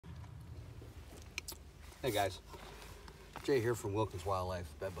Hey guys, Jay here from Wilkins Wildlife,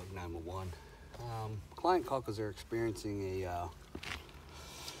 Bedbug 911. Client called because they're experiencing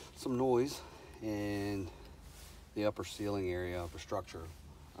some noise in the upper ceiling area of the structure.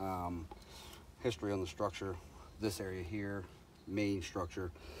 History on the structure, this area here, main structure,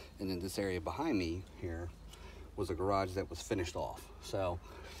 and then this area behind me here was a garage that was finished off. So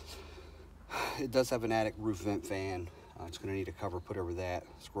it does have an attic roof vent fan. It's going to need a cover put over that.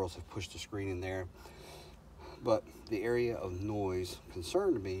 Squirrels have pushed the screen in there. But the area of noise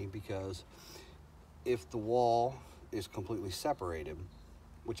concerned me because if the wall is completely separated,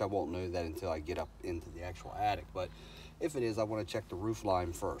 which I won't know that until I get up into the actual attic, but if it is, I want to check the roof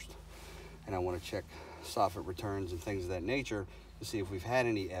line first. And I want to check soffit returns and things of that nature to see if we've had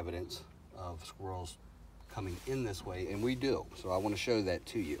any evidence of squirrels coming in this way, and we do. So I want to show that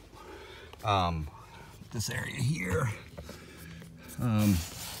to you. This area here, our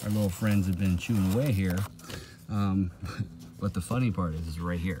little friends have been chewing away here. But the funny part is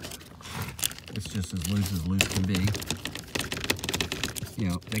right here. It's just as loose can be. You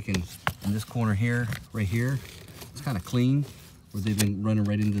know, they can, in this corner here, right here, it's kind of clean, where they've been running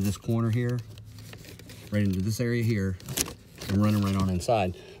right into this corner here, right into this area here, and running right on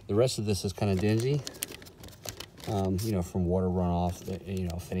inside. The rest of this is kind of dingy, you know, from water runoff. You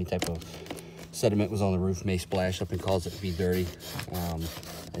know, if any type of sediment was on the roof, may splash up and cause it to be dirty.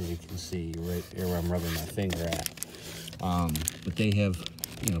 As you can see right here where I'm rubbing my finger at. But they have,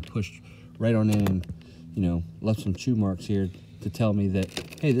 you know, pushed right on in and, you know, left some chew marks here to tell me that,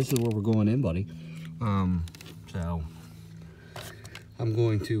 hey, this is where we're going in, buddy. So I'm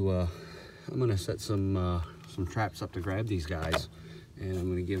going to set some traps up to grab these guys, and I'm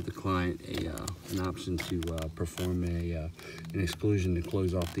going to give the client an option to perform an exclusion to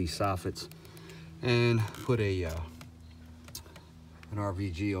close off these soffits and put an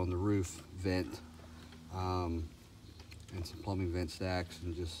RVG on the roof vent and some plumbing vent stacks,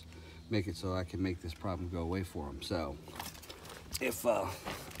 and just make it so I can make this problem go away for them. So if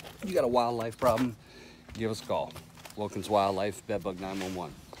you got a wildlife problem, give us a call. Wilkins Wildlife, Bedbug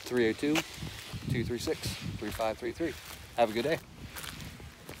 911, 302-236-3533. Have a good day.